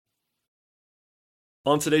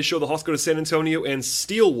On today's show, the Hawks go to San Antonio and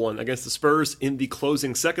steal one against the Spurs in the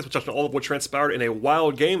closing seconds. We'll touch on all of what transpired in a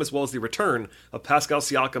wild game, as well as the return of Pascal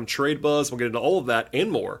Siakam trade buzz. We'll get into all of that and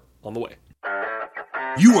more on the way.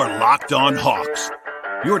 You are Locked On Hawks,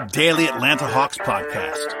 your daily Atlanta Hawks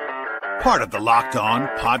podcast. Part of the Locked On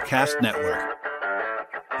Podcast Network.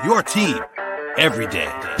 Your team every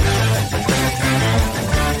day.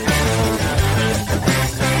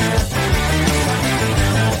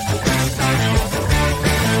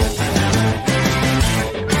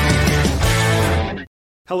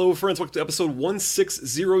 Hello, friends. Welcome to episode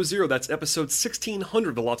 1600. That's episode 1600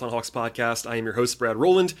 of the Locked On Hawks podcast. I am your host, Brad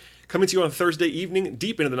Rowland, coming to you on Thursday evening,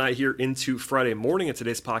 deep into the night here into Friday morning. And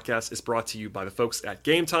today's podcast is brought to you by the folks at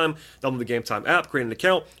Game Time. Download the Game Time app, create an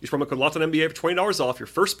account, use promo code LOCKEDONNBA for $20 off your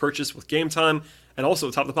first purchase with Game Time. And also,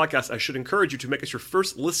 at the top of the podcast, I should encourage you to make us your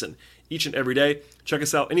first listen each and every day. Check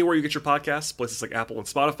us out anywhere you get your podcasts, places like Apple and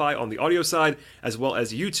Spotify on the audio side, as well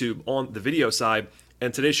as YouTube on the video side.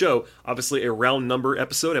 And today's show, obviously a round number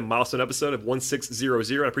episode, a milestone episode of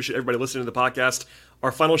 1600. I appreciate everybody listening to the podcast.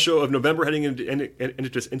 Our final show of November heading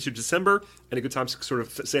into December, and a good time to sort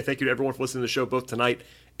of say thank you to everyone for listening to the show both tonight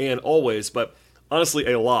and always. But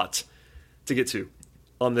honestly, a lot to get to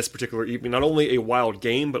on this particular evening. Not only a wild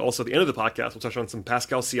game, but also at the end of the podcast, we'll touch on some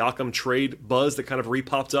Pascal Siakam trade buzz that kind of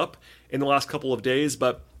re-popped up in the last couple of days.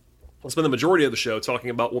 But we'll spend the majority of the show talking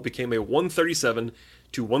about what became a 137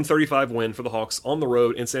 to 135 win for the Hawks on the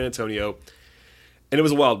road in San Antonio. And it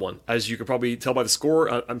was a wild one, as you can probably tell by the score.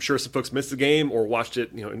 I'm sure some folks missed the game or watched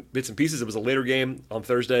it, in bits and pieces. It was a later game on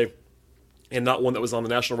Thursday, and not one that was on the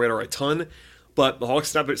national radar a ton. But the Hawks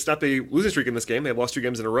snapped a losing streak in this game. They have lost 2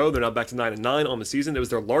 games in a row. They're now back to 9-9 on the season. It was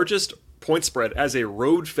their largest point spread as a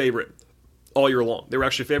road favorite all year long. They were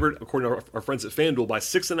actually favored, according to our friends at FanDuel, by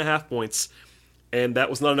 6.5 points. And that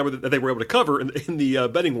was not a number that they were able to cover in the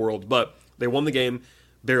betting world, but they won the game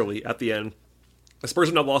barely at the end. The Spurs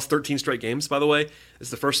have now lost 13 straight games, by the way.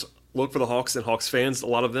 It's the first look for the Hawks and Hawks fans, a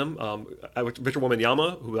lot of them. Victor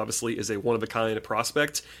Wembanyama, who obviously is a one-of-a-kind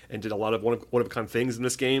prospect and did a lot of one-of-a-kind things in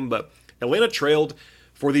this game, but Atlanta trailed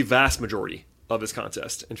for the vast majority of this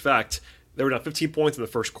contest. In fact, they were down 15 points in the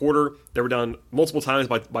first quarter. They were down multiple times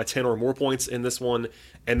by 10 or more points in this one,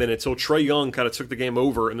 and then until Trae Young kind of took the game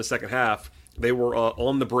over in the second half, they were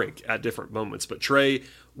on the brink at different moments. But Trae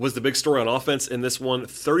was the big story on offense in this one.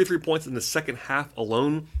 33 points in the second half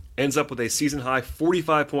alone. Ends up with a season-high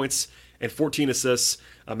 45 points and 14 assists,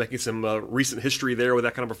 making some recent history there with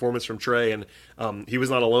that kind of performance from Trae. And he was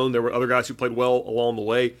not alone. There were other guys who played well along the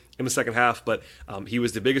way in the second half, but he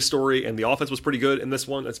was the biggest story, and the offense was pretty good in this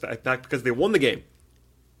one. In fact, because they won the game,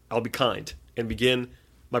 I'll be kind and begin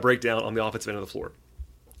my breakdown on the offensive end of the floor.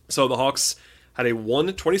 So the Hawks had a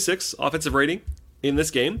 126 offensive rating in this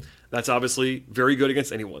game. That's obviously very good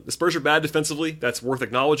against anyone. The Spurs are bad defensively. That's worth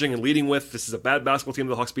acknowledging and leading with. This is a bad basketball team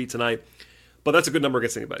the Hawks beat tonight, but that's a good number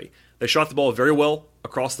against anybody. They shot the ball very well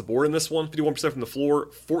across the board in this one. 51% from the floor,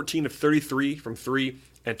 14 of 33 from 3,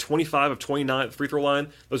 and 25 of 29 at the free throw line.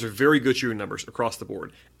 Those are very good shooting numbers across the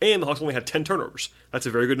board. And the Hawks only had 10 turnovers. That's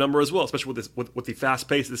a very good number as well, especially with the fast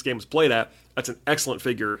pace this game was played at. That's an excellent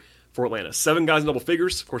figure for Atlanta. 7 guys in double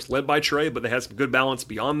figures, of course, led by Trae, but they had some good balance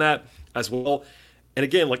beyond that as well. And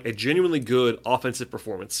again, like a genuinely good offensive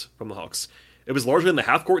performance from the Hawks. It was largely in the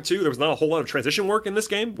half court, too. There was not a whole lot of transition work in this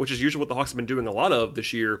game, which is usually what the Hawks have been doing a lot of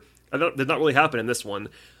this year. That did not really happen in this one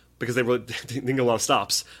because they really didn't get a lot of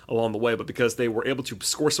stops along the way, but because they were able to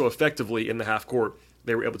score so effectively in the half court,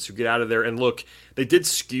 they were able to get out of there. And look, they did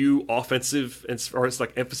skew offensive as far as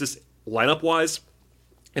like emphasis lineup-wise.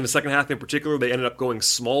 In the second half in particular, they ended up going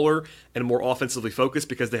smaller and more offensively focused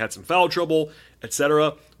because they had some foul trouble,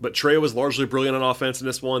 etc. But Trae was largely brilliant on offense in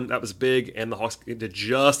this one. That was big, and the Hawks did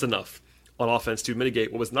just enough on offense to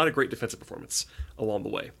mitigate what was not a great defensive performance along the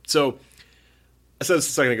way. So, I said this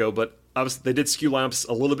a second ago, but obviously they did skew lineups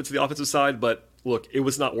a little bit to the offensive side, but look, it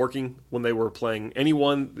was not working when they were playing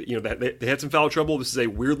anyone. They had some foul trouble. This is a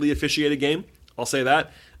weirdly officiated game. I'll say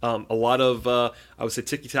that. A lot of, I would say,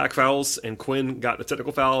 ticky-tack fouls, and Quinn got a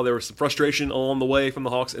technical foul. There was some frustration along the way from the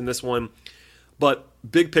Hawks in this one. But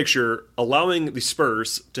big picture, allowing the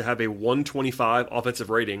Spurs to have a 125 offensive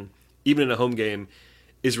rating, even in a home game,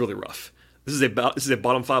 is really rough. This is a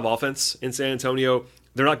bottom 5 offense in San Antonio.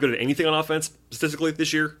 They're not good at anything on offense statistically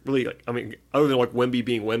this year. Really, other than like Wemby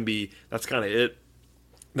being Wemby, that's kind of it.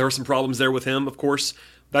 There were some problems there with him, of course.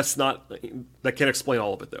 That can't explain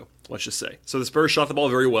all of it, though, let's just say. So the Spurs shot the ball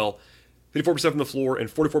very well, 54% from the floor and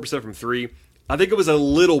 44% from 3. I think it was a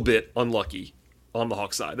little bit unlucky on the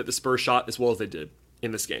Hawks side that the Spurs shot as well as they did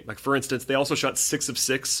in this game. Like, for instance, they also shot 6 of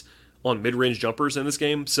 6 on mid-range jumpers in this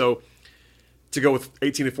game. So to go with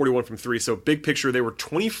 18 of 41 from three. So big picture, they were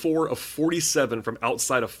 24 of 47 from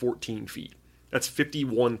outside of 14 feet. That's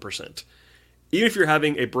 51%. Even if you're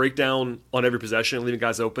having a breakdown on every possession and leaving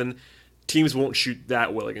guys open, teams won't shoot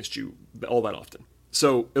that well against you all that often.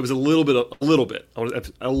 So it was a little bit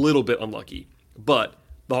unlucky, but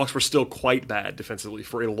the Hawks were still quite bad defensively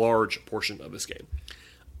for a large portion of this game.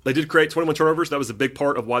 They did create 21 turnovers. That was a big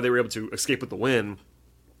part of why they were able to escape with the win.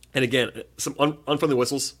 And again, some unfriendly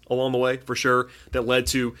whistles along the way, for sure, that led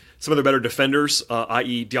to some of their better defenders,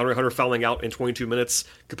 i.e. DeAndre Hunter fouling out in 22 minutes.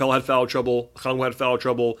 Capella had foul trouble. Okongwu had foul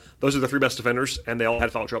trouble. Those are the three best defenders, and they all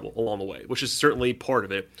had foul trouble along the way, which is certainly part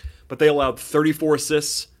of it. But they allowed 34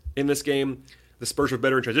 assists in this game. The Spurs were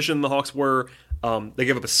better in transition than the Hawks were. They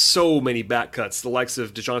gave up so many back cuts, the likes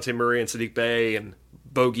of DeJounte Murray and Sadiq Bey and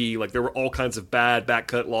Bogey. Like, there were all kinds of bad back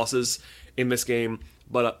cut losses in this game.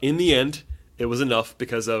 But in the end, it was enough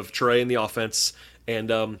because of Trey and the offense.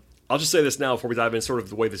 And I'll just say this now before we dive in sort of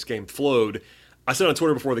the way this game flowed. I said on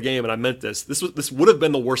Twitter before the game, and I meant this. This would have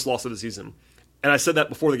been the worst loss of the season. And I said that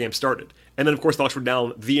before the game started. And then, of course, the Hawks were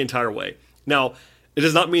down the entire way. Now, it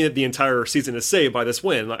does not mean that the entire season is saved by this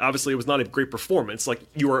win. Like, obviously, it was not a great performance. Like,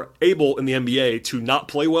 you are able in the NBA to not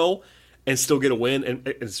play well and still get a win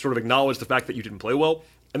and sort of acknowledge the fact that you didn't play well.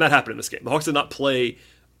 And that happened in this game. The Hawks did not play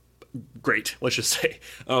great, let's just say.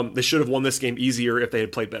 They should have won this game easier if they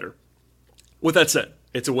had played better. With that said,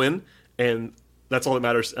 it's a win, and that's all that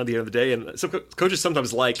matters at the end of the day. And some coaches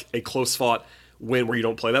sometimes like a close-fought win where you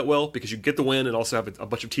don't play that well because you get the win and also have a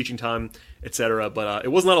bunch of teaching time, etc. But it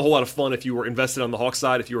was not a whole lot of fun if you were invested on the Hawks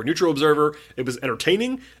side. If you were a neutral observer, it was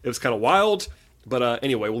entertaining. It was kind of wild. But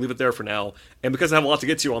anyway, we'll leave it there for now. And because I have a lot to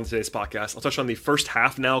get to on today's podcast, I'll touch on the first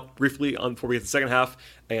half now briefly before we get to the second half,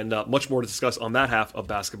 and much more to discuss on that half of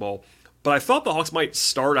basketball. But I thought the Hawks might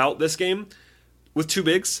start out this game with two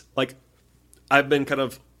bigs. Like, I've been kind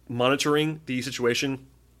of monitoring the situation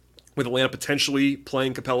with Atlanta potentially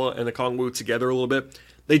playing Capella and Okongwu together a little bit.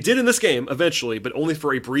 They did in this game eventually, but only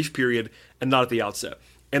for a brief period and not at the outset.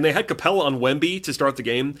 And they had Capella on Wemby to start the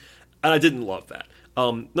game, and I didn't love that.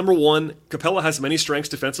 Number one, Capella has many strengths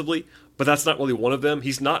defensively, but that's not really one of them.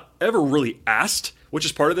 He's not ever really asked, which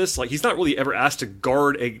is part of this. Like, he's not really ever asked to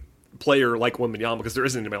guard a player like Wembanyama because there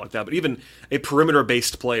isn't anybody like that, but even a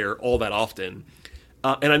perimeter-based player all that often.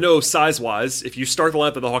 And I know size-wise, if you start the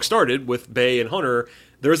lineup that the Hawks started with Bey and Hunter,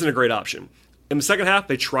 there isn't a great option. In the second half,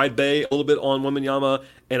 they tried Bey a little bit on Wembanyama,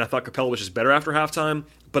 and I thought Capella was just better after halftime,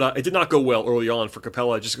 but it did not go well early on for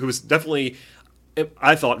Capella. Just it was definitely,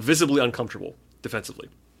 I thought, visibly uncomfortable defensively.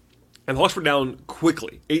 And the Hawks were down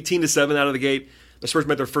quickly, 18-7 out of the gate. The Spurs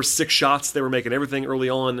made their first 6 shots. They were making everything early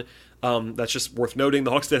on. That's just worth noting. The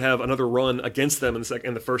Hawks did have another run against them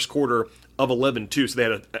in the first quarter of 11-2. So they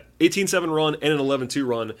had an 18-7 run and an 11-2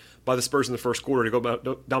 run by the Spurs in the first quarter to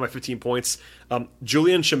go down by 15 points.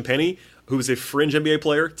 Julian Champagnie, who is a fringe NBA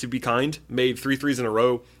player, to be kind, made 3 threes in a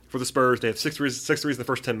row for the Spurs. They had 6 threes in the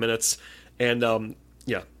first 10 minutes. And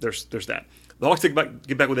there's that. The Hawks get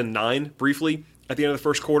back within 9 briefly at the end of the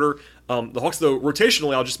first quarter. The Hawks, though,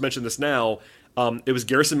 rotationally, I'll just mention this now, it was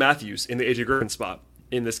Garrison Matthews in the A.J. Griffin spot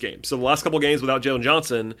in this game. So the last couple games without Jalen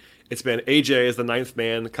Johnson, it's been A.J. as the 9th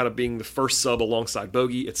man, kind of being the first sub alongside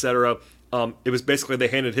Bogey, etc. It was basically they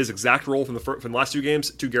handed his exact role from the last 2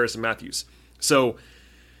 games to Garrison Matthews. So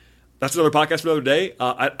that's another podcast for another day.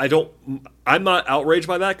 I'm not outraged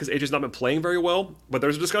by that because AJ's not been playing very well. But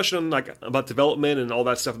there's a discussion about development and all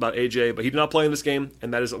that stuff about AJ. But he did not play in this game,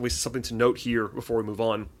 and that is at least something to note here before we move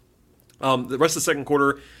on. The rest of the second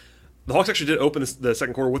quarter, the Hawks actually did open the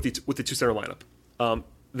second quarter with the 2-center lineup.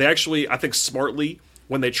 They actually, I think, smartly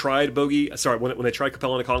when they tried when they tried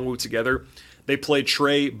Capella and Okongwu together, they played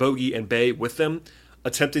Trey, Bogey, and Bey with them,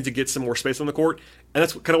 attempting to get some more space on the court. And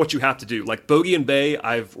that's kind of what you have to do. Like Bogey and Bey,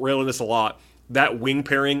 I've railed on this a lot. That wing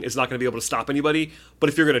pairing is not going to be able to stop anybody. But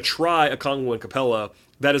if you're going to try Okongwu and Capella,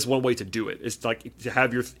 that is one way to do it. It's like to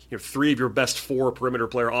have your 3 of your best 4 perimeter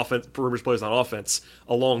players on offense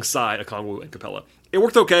alongside Okongwu and Capella. It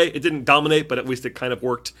worked okay. It didn't dominate, but at least it kind of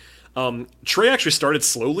worked. Trey actually started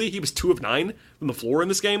slowly. He was 2 of 9 from the floor in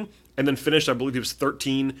this game, and then finished, I believe he was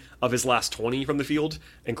 13 of his last 20 from the field,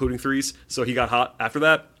 including threes. So he got hot after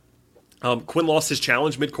that. Quinn lost his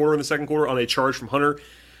challenge mid-quarter in the second quarter on a charge from Hunter.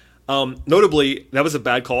 Notably, that was a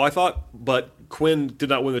bad call, I thought, but Quinn did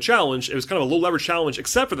not win the challenge. It was kind of a low-leverage challenge,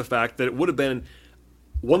 except for the fact that it would have been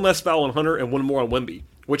 1 less foul on Hunter and 1 more on Wemby,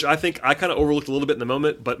 which I think I kind of overlooked a little bit in the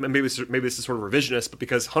moment, but maybe this is sort of revisionist, but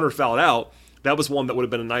because Hunter fouled out, that was one that would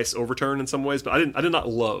have been a nice overturn in some ways, but I did not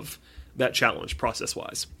love that challenge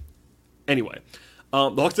process-wise. Anyway,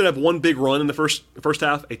 the Hawks did have one big run in the first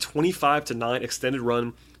half, a 25-9 extended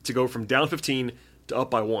run to go from down 15 to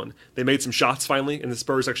up by 1. They made some shots finally, and the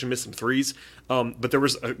Spurs actually missed some threes. But there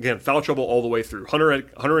was, again, foul trouble all the way through. Hunter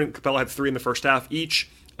and Capella had 3 in the first half each.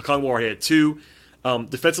 Okongwu already had 2.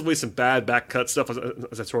 Defensively, some bad back cut stuff,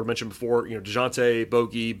 as I sort of mentioned before. DeJounte,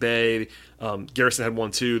 Bogey, Bay, Garrison had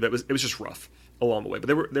 1 too. It was just rough along the way.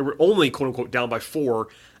 But they were only, quote unquote, down by 4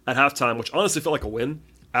 at halftime, which honestly felt like a win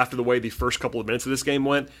after the way the first couple of minutes of this game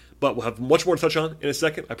went. But we'll have much more to touch on in a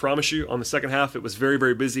second. I promise you, on the second half, it was very,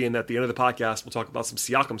 very busy. And at the end of the podcast, we'll talk about some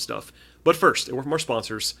Siakam stuff. But first, a word from our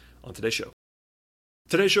sponsors on today's show.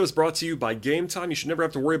 Today's show is brought to you by Game Time. You should never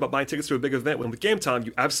have to worry about buying tickets to a big event. When with Game Time,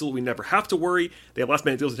 you absolutely never have to worry. They have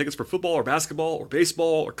last-minute deals on tickets for football or basketball or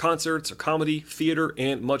baseball or concerts or comedy, theater,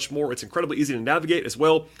 and much more. It's incredibly easy to navigate as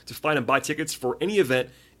well to find and buy tickets for any event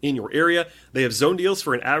in your area. They have zone deals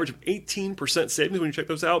for an average of 18% savings when you check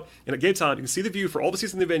those out. And at Game Time, you can see the view for all the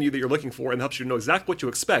seats in the venue that you're looking for, and it helps you know exactly what to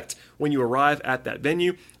expect when you arrive at that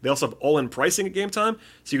venue. They also have all-in pricing at Game Time,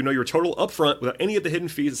 so you can know your total up front without any of the hidden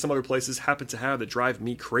fees that some other places happen to have that drive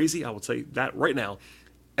me crazy. I will tell you that right now.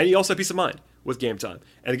 And you also have peace of mind with Game Time.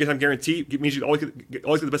 And the Game Time guarantee means you always get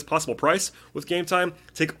the best possible price with Game Time.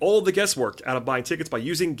 Take all the guesswork out of buying tickets by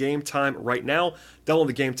using Game Time right now. Download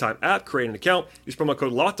the Game Time app, create an account, use promo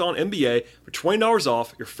code LOCKEDONNBA for $20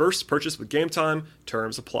 off your first purchase with Game Time.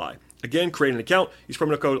 Terms apply. Again, create an account, use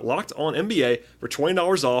promo code LOCKEDONNBA for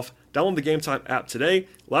 $20 off. Download the Game Time app today.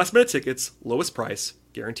 Last minute tickets, lowest price,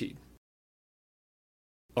 guaranteed.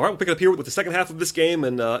 All right, we'll pick it up here with the second half of this game,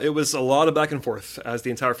 and it was a lot of back and forth, as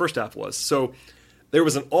the entire first half was. So there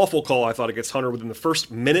was an awful call, I thought, against Hunter within the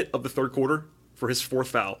first minute of the third quarter for his 4th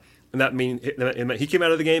foul. And it meant he came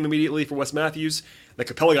out of the game immediately for Wes Matthews. Then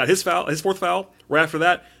Capella got his 4th foul right after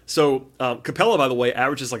that. So Capella, by the way,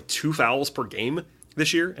 averages like 2 fouls per game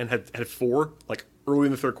this year and had 4 like early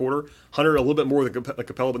in the third quarter. Hunter a little bit more than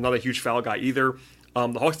Capella, but not a huge foul guy either.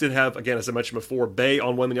 The Hawks did have, again, as I mentioned before, Bay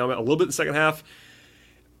on Wembanyama a little bit in the second half.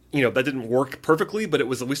 That didn't work perfectly, but it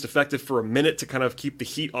was at least effective for a minute to kind of keep the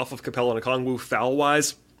heat off of Capella and Okongwu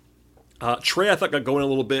foul-wise. Trey, I thought, got going a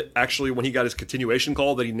little bit, actually, when he got his continuation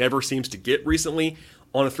call that he never seems to get recently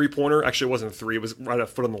on a three-pointer. Actually, it wasn't a 3. It was right a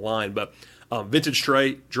foot on the line. But vintage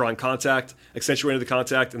Trey, drawing contact, accentuating the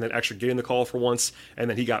contact, and then actually getting the call for once. And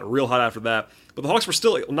then he got real hot after that. But the Hawks were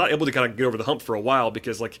still not able to kind of get over the hump for a while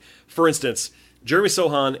because, like, for instance, Jeremy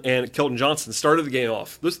Sohan and Keldon Johnson started the game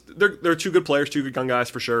off. They're 2 good players, 2 good gun guys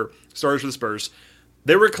for sure, starters for the Spurs.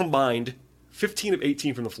 They were combined 15 of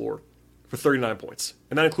 18 from the floor for 39 points.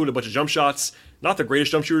 And that included a bunch of jump shots, not the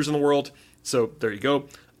greatest jump shooters in the world, so there you go.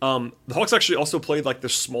 The Hawks actually also played like the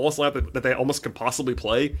smallest lineup that they almost could possibly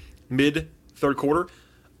play mid-third quarter.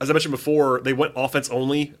 As I mentioned before, they went offense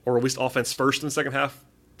only, or at least offense first in the second half,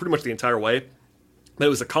 pretty much the entire way. But it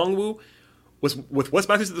was Okongwu, with Wes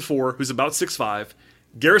Matthews at the 4, who's about 6'5",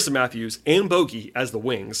 Garrison Matthews and Bogey as the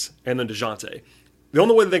wings, and then DeJounte. The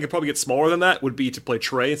only way that they could probably get smaller than that would be to play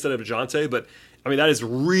Trey instead of DeJounte, but I mean, that is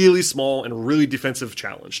really small and really defensive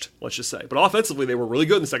challenged, let's just say. But offensively, they were really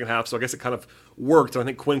good in the second half, so I guess it kind of worked. And I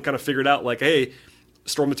think Quinn kind of figured out, like, hey,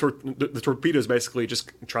 storm the torpedoes, basically,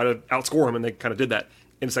 just try to outscore him, and they kind of did that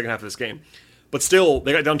in the second half of this game. But still,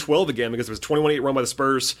 they got down 12 again because it was a 21-8 run by the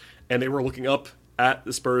Spurs, and they were looking up at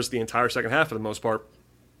the Spurs the entire second half for the most part.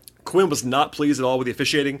 Quinn was not pleased at all with the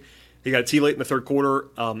officiating. He got a tee late in the third quarter.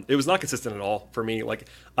 It was not consistent at all for me. Like,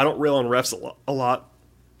 I don't rail on refs a lot,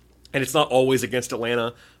 and it's not always against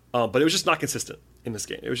Atlanta, but it was just not consistent in this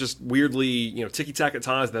game. It was just weirdly, ticky-tack at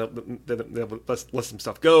times. They let some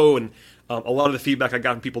stuff go, and a lot of the feedback I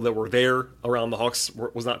got from people that were there around the Hawks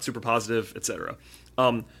was not super positive, etc.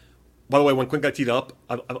 By the way, when Quinn got teed up,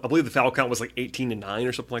 I believe the foul count was like 18-9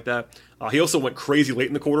 or something like that. He also went crazy late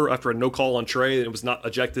in the quarter after a no call on Trey. It was not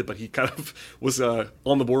ejected, but he kind of was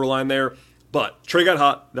on the borderline there. But Trey got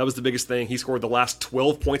hot. That was the biggest thing. He scored the last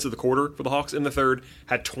 12 points of the quarter for the Hawks in the third,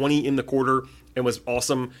 had 20 in the quarter, and was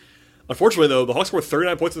awesome. Unfortunately, though, the Hawks scored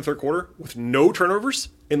 39 points in the third quarter with no turnovers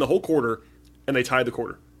in the whole quarter, and they tied the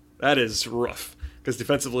quarter. That is rough, because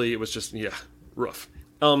defensively it was just, rough.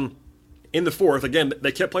 In the fourth, again,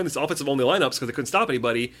 they kept playing this offensive-only lineups because they couldn't stop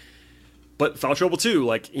anybody, but foul trouble too.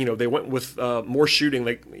 Like, they went with more shooting.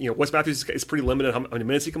 Like, Wes Matthews is pretty limited how many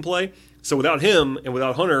minutes he can play. So without him and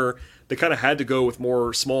without Hunter, they kind of had to go with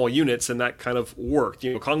more small units, and that kind of worked.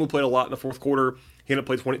 Okongwu played a lot in the fourth quarter. He ended up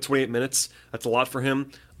playing 28 minutes. That's a lot for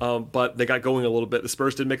him. But they got going a little bit. The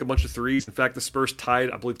Spurs did make a bunch of threes. In fact, the Spurs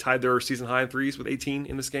tied their season high in threes with 18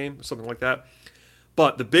 in this game, or something like that.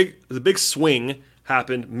 But the big swing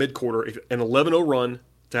happened mid-quarter, an 11-0 run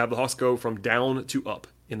to have the Hawks go from down to up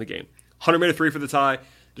in the game. Hunter made a 3 for the tie.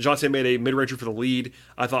 DeJounte made a mid-ranger for the lead.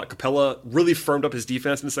 I thought Capella really firmed up his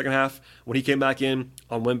defense in the second half when he came back in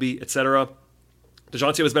on Wemby, etc.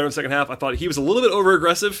 DeJounte was better in the second half. I thought he was a little bit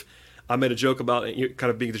over-aggressive. I made a joke about it kind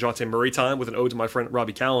of being DeJounte Murray time with an ode to my friend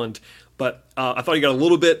Robbie Calland. But I thought he got a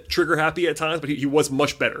little bit trigger-happy at times, but he was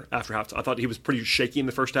much better after halftime. I thought he was pretty shaky in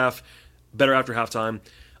the first half, better after halftime.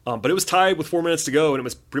 But it was tied with 4 minutes to go, and it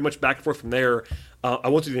was pretty much back and forth from there. I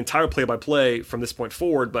went through the entire play-by-play from this point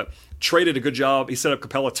forward, but Trey did a good job. He set up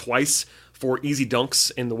Capella twice for easy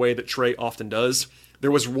dunks in the way that Trey often does.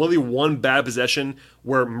 There was really one bad possession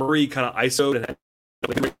where Murray kind of ISO'd and had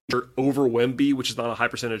over Wemby, which is not a high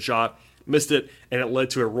percentage shot, missed it, and it led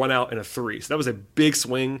to a run out and a three. So that was a big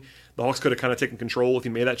swing. The Hawks could have kind of taken control if he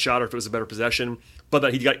made that shot or if it was a better possession. But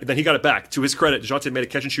then he got it back. To his credit, DeJounte made a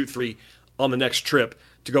catch and shoot three on the next trip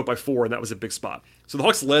to go up by 4, and that was a big spot. So the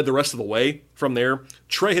Hawks led the rest of the way from there.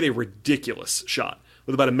 Trey hit a ridiculous shot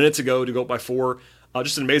with about a minute to go to go up by 4.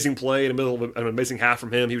 Just an amazing play in the middle of an amazing half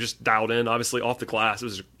from him. He was just dialed in, obviously, off the glass. It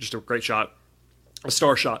was just a great shot, a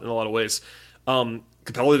star shot in a lot of ways.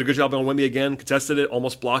 Capella did a good job on Wemby again, contested it,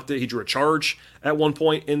 almost blocked it. He drew a charge at one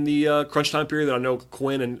point in the crunch time period that I know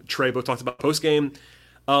Quinn and Trey both talked about post-game.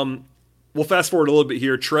 We'll fast forward a little bit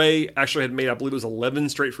here. Trey actually had made, I believe it was 11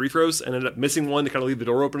 straight free throws and ended up missing one to kind of leave the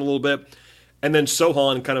door open a little bit. And then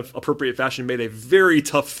Sohan, in kind of appropriate fashion, made a very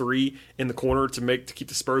tough three in the corner to keep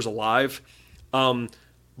the Spurs alive. But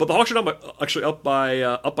the Hawks are actually up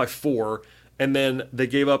by 4, and then they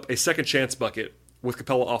gave up a second chance bucket with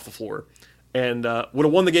Capella off the floor. And would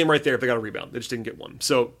have won the game right there if they got a rebound. They just didn't get one.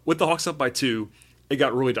 So with the Hawks up by 2, it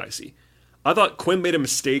got really dicey. I thought Quinn made a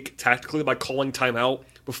mistake tactically by calling timeout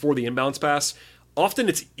before the inbounds pass. Often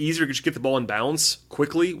it's easier to just get the ball in bounds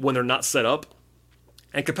quickly when they're not set up.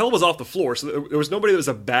 And Capella was off the floor, so there was nobody that was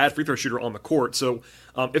a bad free throw shooter on the court. So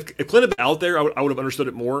if Quinn had been out there, I would have understood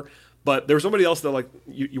it more. But there was nobody else that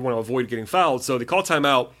you want to avoid getting fouled. So they call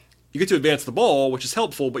timeout. You get to advance the ball, which is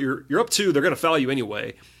helpful, but you're up 2. They're going to foul you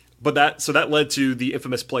anyway. But that led to the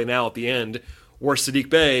infamous play now at the end where Sadiq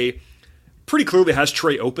Bey pretty clearly has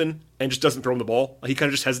Trey open and just doesn't throw him the ball. He kind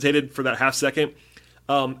of just hesitated for that half second.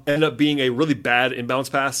 Ended up being a really bad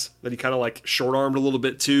inbounds pass that he kind of short-armed a little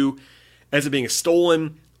bit too. Ends up being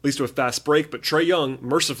stolen, leads to a fast break, but Trae Young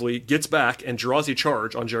mercifully gets back and draws a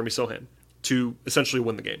charge on Jeremy Sohan to essentially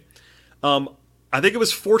win the game. I think it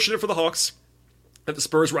was fortunate for the Hawks that the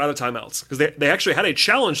Spurs were out of timeouts because they actually had a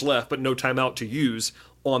challenge left but no timeout to use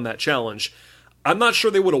on that challenge. I'm not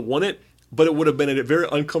sure they would have won it, but it would have been a very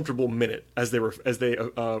uncomfortable minute as they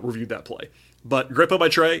reviewed that play. But great play by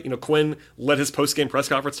Trey. Quinn led his post-game press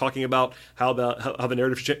conference talking about how the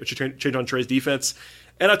narrative should change on Trey's defense.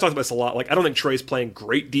 And I've talked about this a lot. I don't think Trey's playing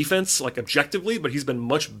great defense, objectively, but he's been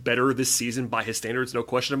much better this season by his standards, no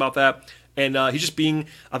question about that. And he's just I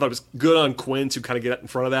thought it was good on Quinn to kind of get in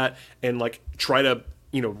front of that and try to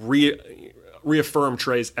reaffirm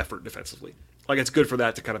Trey's effort defensively. It's good for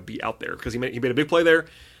that to kind of be out there because he made a big play there.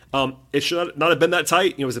 It should not have been that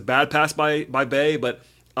tight. It was a bad pass by Bey, but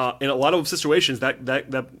in a lot of situations that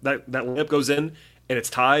layup goes in and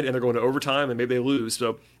it's tied and they're going to overtime and maybe they lose.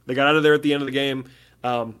 So they got out of there at the end of the game.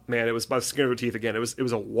 Man, it was by the skin of their teeth again. It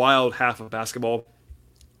was a wild half of basketball.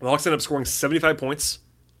 The Hawks ended up scoring 75 points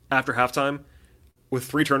after halftime with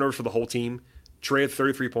 3 turnovers for the whole team. Trey had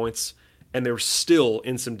 33 points, and they were still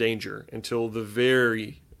in some danger until the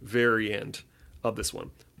very, very end of this one.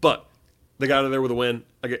 But they got out of there with a win.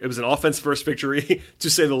 It was an offense-first victory, to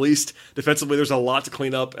say the least. Defensively, there's a lot to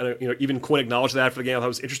clean up, and even Quinn acknowledged that after the game. I thought it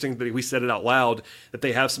was interesting that we said it out loud, that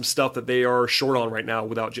they have some stuff that they are short on right now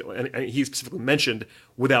without, and he specifically mentioned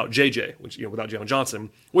without JJ, without Jalen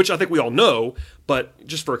Johnson, which I think we all know, but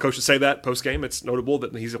just for a coach to say that post-game, it's notable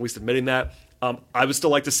that he's at least admitting that. I would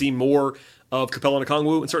still like to see more of Capella and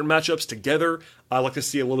Okongwu in certain matchups together. I like to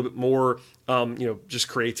see a little bit more, just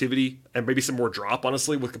creativity and maybe some more drop,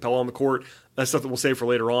 honestly, with Capella on the court. That's stuff that we'll save for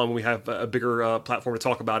later on when we have a bigger platform to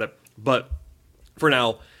talk about it. But for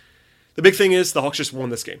now, the big thing is the Hawks just won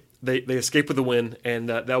this game. They escaped with the win, and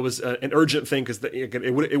that was an urgent thing because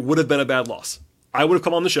it would have been a bad loss. I would have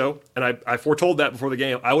come on the show, and I foretold that before the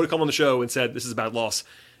game. I would have come on the show and said this is a bad loss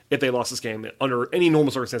if they lost this game under any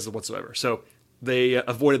normal circumstances whatsoever. So they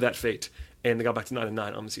avoided that fate, and they got back to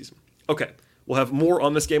 9-9 on the season. Okay, we'll have more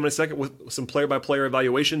on this game in a second with some player-by-player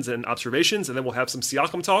evaluations and observations, and then we'll have some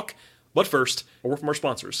Siakam talk. But first, a word from our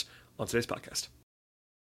sponsors on today's podcast.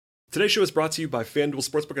 Today's show is brought to you by FanDuel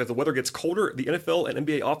Sportsbook. As the weather gets colder, the NFL and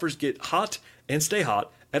NBA offers get hot and stay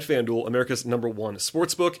hot at FanDuel, America's #1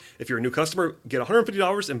 sportsbook. If you're a new customer, get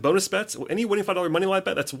 $150 in bonus bets. Any winning $5 moneyline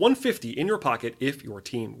bet, that's $150 in your pocket if your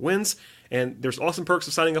team wins. And there's awesome perks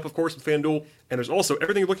of signing up, of course, with FanDuel. And there's also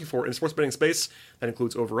everything you're looking for in the sports betting space. That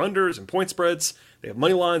includes over-unders and point spreads. They have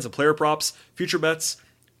money lines and player props, future bets,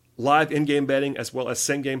 live in-game betting, as well as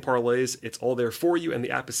same-game parlays. It's all there for you, and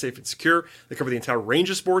the app is safe and secure. They cover the entire range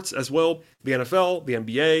of sports as well: the NFL, the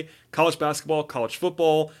NBA, college basketball, college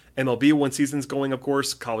football, MLB when season's going, of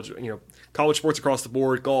course, college sports across the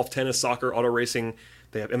board: golf, tennis, soccer, auto racing.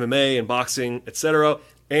 They have MMA and boxing, etc.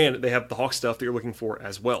 And they have the Hawks stuff that you're looking for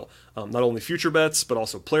as well. Not only future bets, but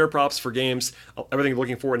also player props for games, everything you're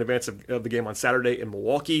looking for in advance of the game on Saturday in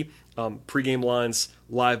Milwaukee, pregame lines,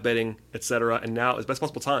 live betting, etc. And now is the best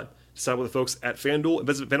possible time to sign up with the folks at FanDuel.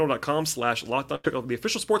 Visit FanDuel.com/LockedOn. Check out the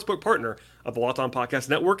official sportsbook partner of the Locked On Podcast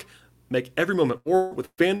Network. Make every moment more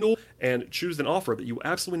with FanDuel and choose an offer that you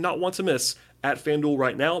absolutely not want to miss at FanDuel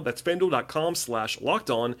right now. That's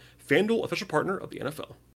FanDuel.com/LockedOn. FanDuel, official partner of the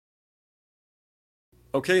NFL.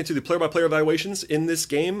 Okay, into the player-by-player evaluations in this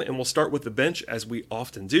game, and we'll start with the bench, as we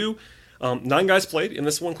often do. 9 guys played in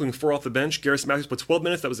this one, including 4 off the bench. Garrison Matthews played 12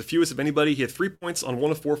 minutes. That was the fewest of anybody. He had 3 points on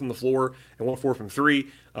 1 of 4 from the floor and 1 of 4 from 3.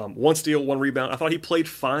 1 steal, 1 rebound. I thought he played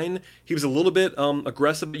fine. He was a little bit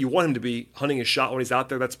aggressive, but you want him to be hunting his shot when he's out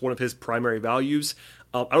there. That's one of his primary values.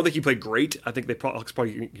 I don't think he played great. I think they probably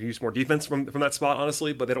could use more defense from that spot,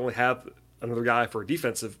 honestly, but they don't really have another guy for a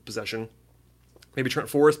defensive possession. Maybe Trent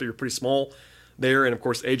Forrest, but you're pretty small there, and of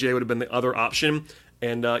course AJ would have been the other option.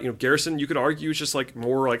 And Garrison, you could argue, is just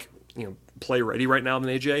more play ready right now than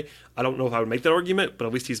AJ. I don't know if I would make that argument, but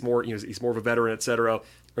at least he's more he's more of a veteran, etc.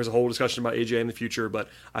 There's a whole discussion about AJ in the future, but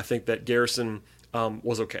I think that Garrison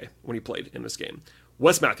was okay when he played in this game.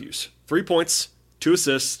 Wes Matthews, 3 points, 2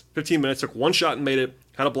 assists, 15 minutes, took 1 shot and made it,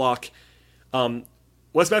 had a block.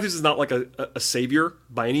 Wes Matthews is not like a savior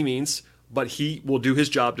by any means, but he will do his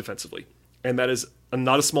job defensively, and that is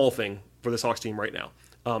not a small thing for this Hawks team right now.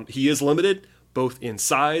 He is limited both in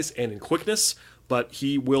size and in quickness, but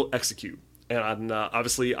he will execute. And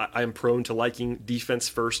obviously, I am prone to liking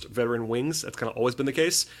defense-first veteran wings. That's kind of always been the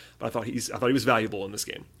case. But I thought he was valuable in this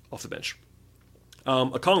game off the bench.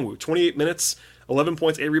 Okongwu, 28 minutes, 11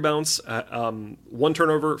 points, 8 rebounds, 1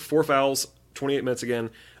 turnover, 4 fouls, 28 minutes again.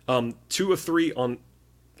 2 of 3 on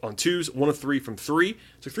twos, 1 of 3 from 3.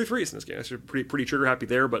 Took 3 threes in this game. Actually pretty trigger happy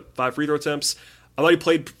there, but 5 free throw attempts. I thought he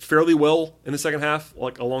played fairly well in the second half,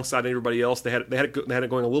 like alongside everybody else. They had it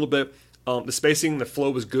going a little bit. The spacing, the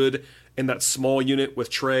flow was good in that small unit with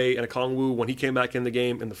Trey and Okongwu when he came back in the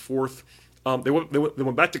game in the fourth. They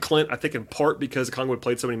went back to Clint, I think in part because Okongwu had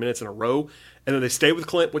played so many minutes in a row, and then they stayed with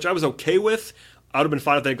Clint, which I was okay with. I would have been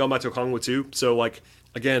fine if they had gone back to Okongwu too. So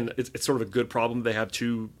again, it's sort of a good problem. They have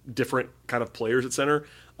 2 different kind of players at center.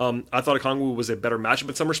 I thought Okongwu was a better matchup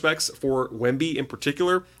in some respects for Wemby in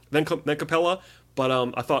particular than Capella, but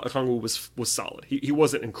I thought Okongwu was solid. He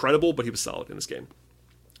wasn't incredible, but he was solid in this game.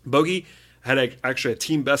 Bogey had actually a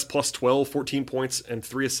team best plus 12, 14 points and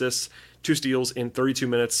 3 assists, 2 steals in 32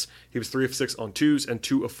 minutes. He was 3 of 6 on twos and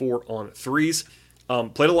 2 of 4 on threes.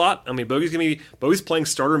 Played a lot. I mean, Bogey's playing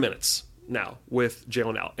starter minutes now with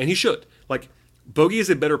Jalen out, and he should. Bogey is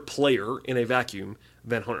a better player in a vacuum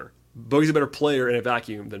than Hunter. Bogey's a better player in a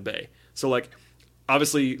vacuum than Bey. So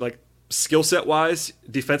obviously skill set wise,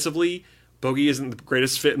 defensively, Bogey isn't the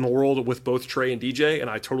greatest fit in the world with both Trey and DJ, and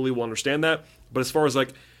I totally will understand that. But as far as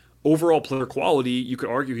overall player quality, you could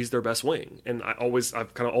argue he's their best wing, and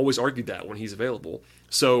I've kind of always argued that when he's available.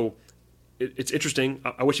 So it's interesting.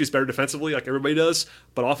 I wish he was better defensively, like everybody does,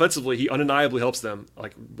 but offensively, he undeniably helps them,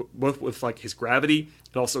 both with his gravity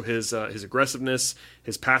and also his aggressiveness,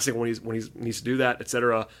 his passing when he needs to do that,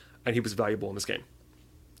 etc. And he was valuable in this game.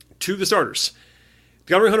 To the starters,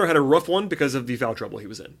 DeAndre Hunter had a rough one because of the foul trouble he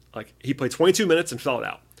was in. He played 22 minutes and fouled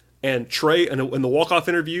out. And Trey, in the walk-off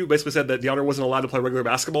interview, basically said that DeAndre wasn't allowed to play regular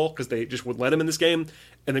basketball because they just wouldn't let him in this game.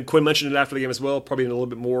 And then Quinn mentioned it after the game as well, probably in a little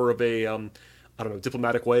bit more of a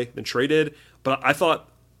diplomatic way than Trey did. But I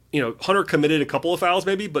thought, Hunter committed a couple of fouls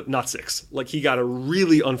maybe, but not 6. He got a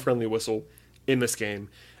really unfriendly whistle in this game.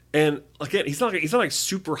 And again, he's not a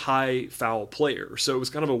super high foul player, so it was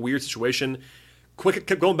kind of a weird situation. Quick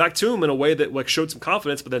kept going back to him in a way that showed some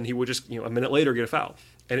confidence, but then he would just a minute later get a foul.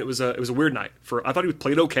 And it was a weird night. I thought he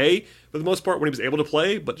played okay for the most part when he was able to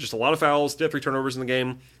play, but just a lot of fouls, did have 3 turnovers in the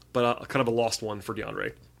game, but kind of a lost one for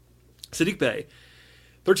DeAndre. Saddiq Bey,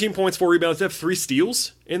 13 points, 4 rebounds, did have 3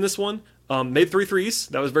 steals in this one. Made 3 threes.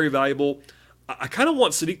 That was very valuable. I kind of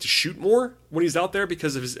want Saddiq to shoot more when he's out there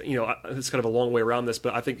because of his, it's kind of a long way around this,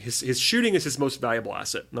 but I think his shooting is his most valuable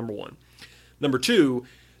asset, number 1. Number 2,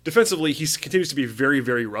 defensively, he continues to be very,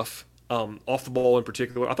 very rough, off the ball in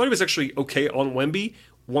particular. I thought he was actually okay on Wemby,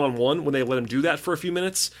 one-on-one, when they let him do that for a few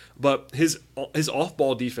minutes, but his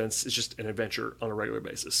off-ball defense is just an adventure on a regular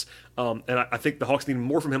basis. And I think the Hawks need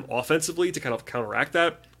more from him offensively to kind of counteract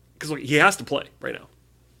that, because he has to play right now.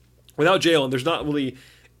 Without Jalen, there's not really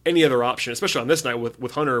any other option, especially on this night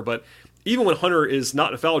with Hunter. But even when Hunter is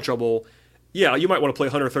not in foul trouble, yeah, you might want to play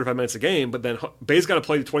Hunter 35 minutes a game, but then Bay's got to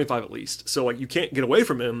play 25 at least. So like you can't get away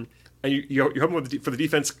from him, and you're hoping for the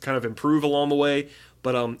defense to kind of improve along the way.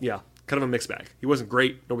 But yeah, kind of a mixed bag. He wasn't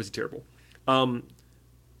great, nor was he terrible.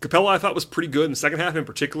 Capella I thought was pretty good in the second half in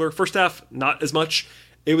particular. First half, not as much.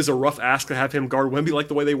 It was a rough ask to have him guard Wemby like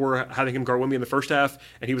the way they were having him guard Wemby in the first half,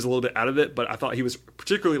 and he was a little bit out of it, but I thought he was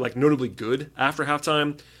particularly like notably good after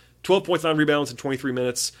halftime. 12 points, 9 rebounds in 23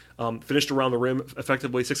 minutes. Finished around the rim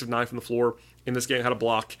effectively, 6 of 9 from the floor in this game. Had a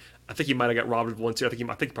block. I think he might have got robbed of one too. I think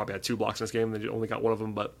he probably had 2 blocks in this game, and they only got one of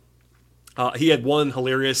them. But he had one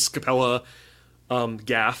hilarious Capella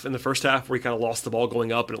gaff in the first half where he kind of lost the ball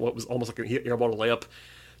going up, and it was almost like he airballed a layup.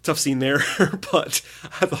 Tough scene there, but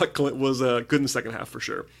I thought Clint was good in the second half for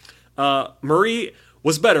sure. Murray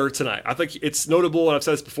was better tonight. I think it's notable, and I've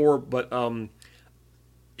said this before, but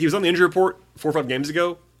he was on the injury report 4 or 5 games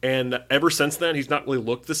ago, and ever since then, he's not really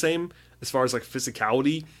looked the same as far as like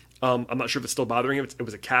physicality. I'm not sure if it's still bothering him. It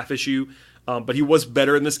was a calf issue, but he was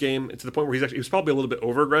better in this game to the point where he was probably a little bit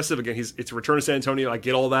over aggressive. Again, it's a return to San Antonio. I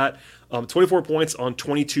get all that. 24 points on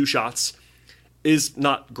 22 shots is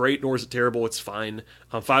not great, nor is it terrible. It's fine.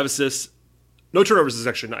 5 assists, no turnovers is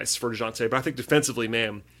actually nice for DeJounte, but I think defensively,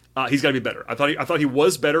 man, he's got to be better. I thought he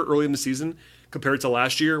was better early in the season compared to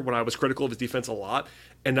last year when I was critical of his defense a lot,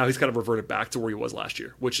 and now he's kind of reverted back to where he was last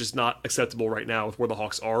year, which is not acceptable right now with where the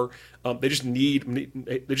Hawks are. They just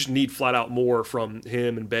need flat out more from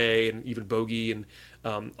him and Bay and even Bogey and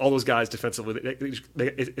all those guys defensively.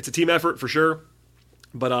 It's a team effort for sure,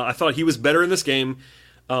 but I thought he was better in this game.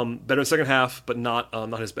 Better in the second half, but not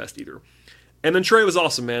his best either. And then Trey was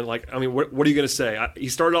awesome, man. Like, I mean, what are you going to say? He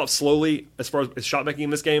started off slowly as far as his shot making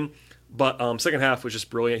in this game, but second half was just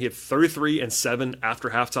brilliant. He had 33 and 7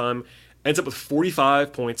 after halftime, ends up with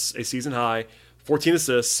 45 points, a season high, 14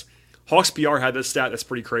 assists. Hawks PR had this stat that's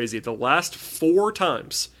pretty crazy. The last 4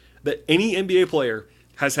 times that any NBA player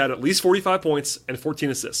has had at least 45 points and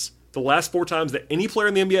 14 assists, the last 4 times that any player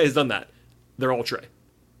in the NBA has done that, they're all Trey.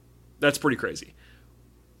 That's pretty crazy.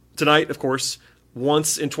 Tonight, of course,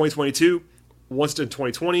 once in 2022, once in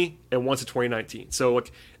 2020, and once in 2019. So,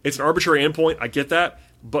 like, it's an arbitrary endpoint. I get that.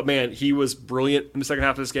 But, man, he was brilliant in the second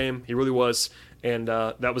half of this game. He really was. And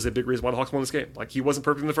that was a big reason why the Hawks won this game. Like, he wasn't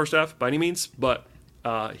perfect in the first half by any means, but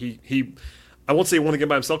he I won't say he won the game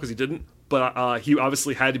by himself because he didn't, but he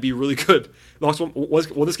obviously had to be really good. The Hawks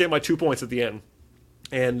won this game by 2 points at the end.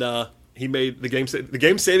 And he made the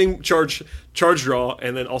game-saving charge draw,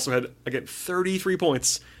 and then also had, again, 33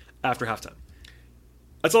 points after halftime.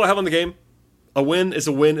 That's all I have on the game. A win is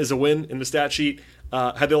a win is a win in the stat sheet.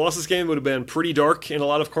 Had they lost this game, it would have been pretty dark in a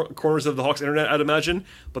lot of corners of the Hawks internet, I'd imagine.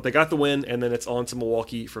 But they got the win, and then it's on to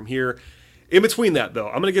Milwaukee from here. In between that, though,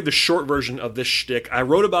 I'm going to give the short version of this shtick. I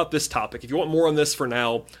wrote about this topic. If you want more on this for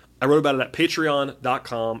now, I wrote about it at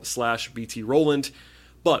patreon.com/BTRowland.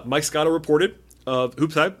 But Mike Scotto reported of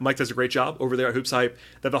Hoops Hype, Mike does a great job over there at Hoops Hype,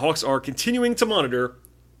 that the Hawks are continuing to monitor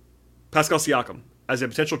Pascal Siakam as a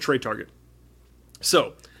potential trade target.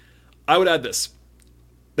 So, I would add this.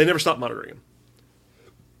 They never stopped monitoring him.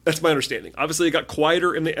 That's my understanding. Obviously, it got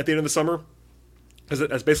quieter at the end of the summer, because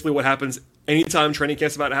that's basically what happens anytime training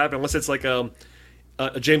camp's about to happen, unless it's like a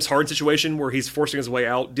James Harden situation where he's forcing his way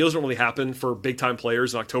out. Deals don't really happen for big-time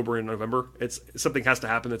players in October and November. Something has to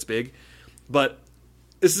happen that's big. But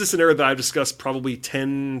this is a scenario that I've discussed probably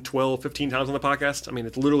 10, 12, 15 times on the podcast. I mean,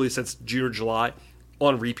 it's literally since June or July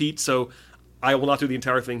on repeat, so I will not do the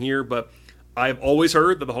entire thing here, but I've always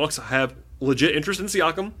heard that the Hawks have legit interest in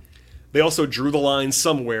Siakam. They also drew the line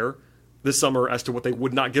somewhere this summer as to what they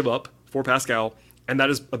would not give up for Pascal, and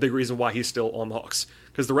that is a big reason why he's still on the Hawks.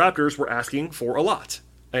 Because the Raptors were asking for a lot,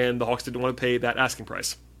 and the Hawks didn't want to pay that asking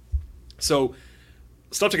price. So,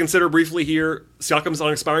 stuff to consider briefly here. Siakam's on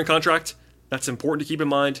an expiring contract. That's important to keep in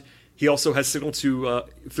mind. He also has signaled to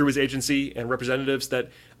through his agency and representatives that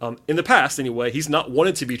in the past, anyway, he's not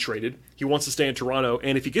wanted to be traded. He wants to stay in Toronto,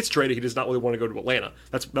 and if he gets traded, he does not really want to go to Atlanta.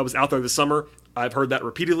 That was out there this summer. I've heard that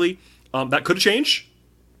repeatedly. That could change.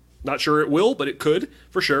 Not sure it will, but it could,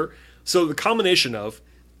 for sure. So the combination of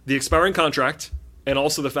the expiring contract and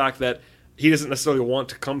also the fact that he doesn't necessarily want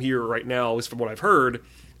to come here right now, at least from what I've heard,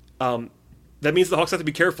 that means the Hawks have to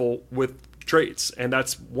be careful with trades. And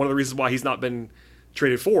that's one of the reasons why he's not been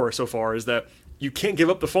traded for so far, is that you can't give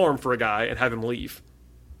up the farm for a guy and have him leave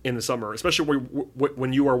in the summer, especially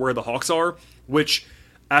when you are where the Hawks are, which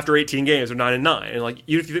after 18 games are 9-9. And like,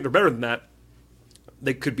 even if you think they're better than that,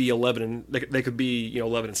 they could be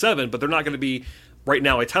 11-7, but they're not going to be right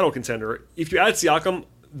now a title contender. If you add Siakam,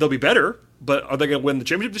 they'll be better, but are they going to win the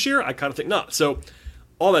championship this year? I kind of think not. So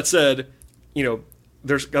all that said,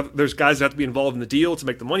 there's guys that have to be involved in the deal to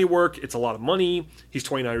make the money work. It's a lot of money. He's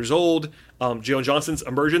 29 years old. Jalen Johnson's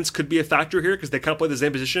emergence could be a factor here because they kind of play the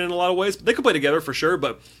same position in a lot of ways. They could play together for sure,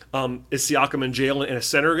 but is Siakam and Jalen in a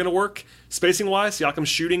center going to work spacing-wise? Siakam's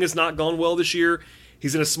shooting has not gone well this year.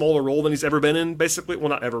 He's in a smaller role than he's ever been in, basically. Well,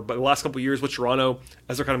 not ever, but the last couple of years with Toronto,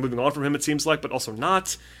 as they're kind of moving on from him, it seems like, but also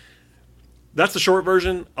not. That's the short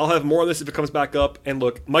version. I'll have more on this if it comes back up. And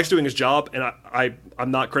look, Mike's doing his job, and I'm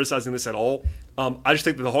not criticizing this at all. I just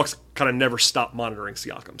think that the Hawks kind of never stop monitoring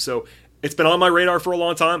Siakam. So it's been on my radar for a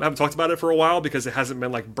long time. I haven't talked about it for a while because it hasn't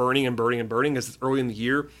been like burning because it's early in the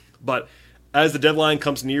year. But as the deadline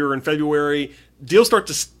comes nearer in February, deals start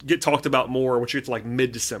to get talked about more once you get to like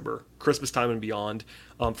mid-December, Christmas time and beyond.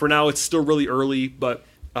 For now, it's still really early, but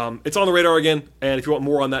it's on the radar again. And if you want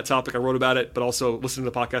more on that topic, I wrote about it, but also listen to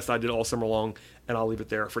the podcast I did all summer long, and I'll leave it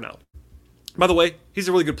there for now. By the way, he's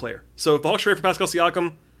a really good player. So if the Hawks trade for Pascal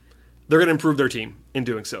Siakam, they're going to improve their team in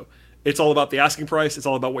doing so. It's all about the asking price. It's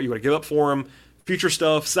all about what you got to give up for him. Future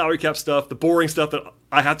stuff, salary cap stuff, the boring stuff that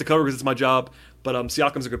I have to cover because it's my job. But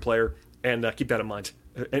Siakam's a good player, and keep that in mind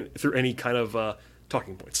through any kind of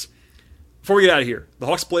talking points. Before we get out of here, the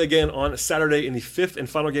Hawks play again on Saturday in the fifth and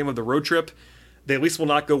final game of the road trip. They at least will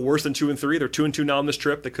not go worse than 2-3. They're 2-2 now on this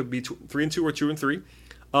trip. They could be 3-2 or 2-3.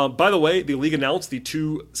 By the way, the league announced the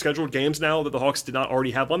 2 scheduled games now that the Hawks did not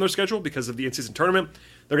already have on their schedule because of the in-season tournament.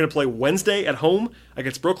 They're going to play Wednesday at home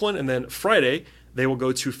against Brooklyn, and then Friday they will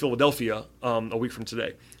go to Philadelphia a week from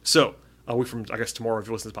today. So, a week from, I guess, tomorrow if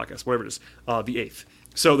you listen to this podcast, whatever it is, the 8th.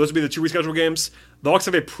 So those would be the 2 rescheduled games. The Hawks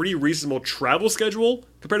have a pretty reasonable travel schedule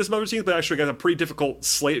compared to some other teams, but actually got a pretty difficult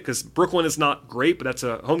slate because Brooklyn is not great, but that's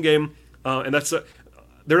a home game, and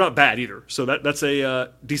they're not bad either. So that's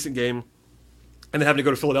a decent game. And then having to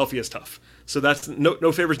go to Philadelphia is tough. So that's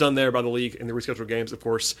no favors done there by the league in the rescheduled games, of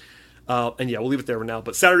course. And yeah, we'll leave it there for now.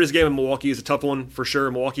 But Saturday's game in Milwaukee is a tough one for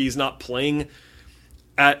sure. Milwaukee is not playing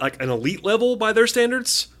at like an elite level by their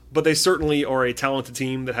standards, but they certainly are a talented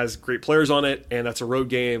team that has great players on it, and that's a road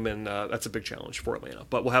game, and that's a big challenge for Atlanta.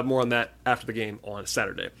 But we'll have more on that after the game on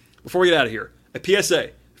Saturday. Before we get out of here, a PSA.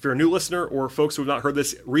 If you're a new listener or folks who have not heard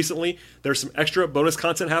this recently, there's some extra bonus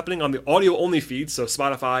content happening on the audio-only feed, so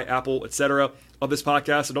Spotify, Apple, etc., of this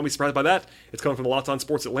podcast. So don't be surprised by that. It's coming from the Locked On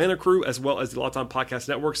Sports Atlanta crew as well as the Locked On Podcast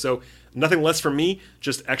Network. So nothing less from me,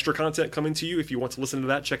 just extra content coming to you. If you want to listen to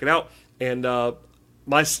that, check it out. And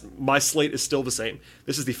my slate is still the same.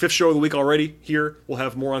 This is the 5th show of the week already here. We'll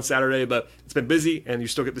have more on Saturday, but it's been busy, and you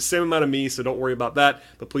still get the same amount of me, so don't worry about that.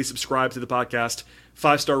 But please subscribe to the podcast.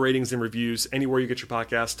 5-star ratings and reviews anywhere you get your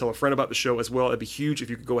podcast. Tell a friend about the show as well. It'd be huge if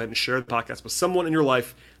you could go ahead and share the podcast with someone in your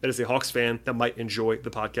life that is a Hawks fan that might enjoy the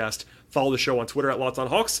podcast. Follow the show on Twitter at Locked On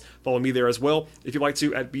Hawks. Follow me there as well if you'd like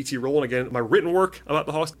to at BT Rollin. Again, my written work about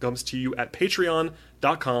the Hawks comes to you at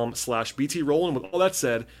patreon.com/BT Rollin. With all that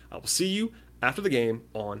said, I will see you after the game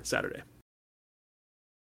on Saturday.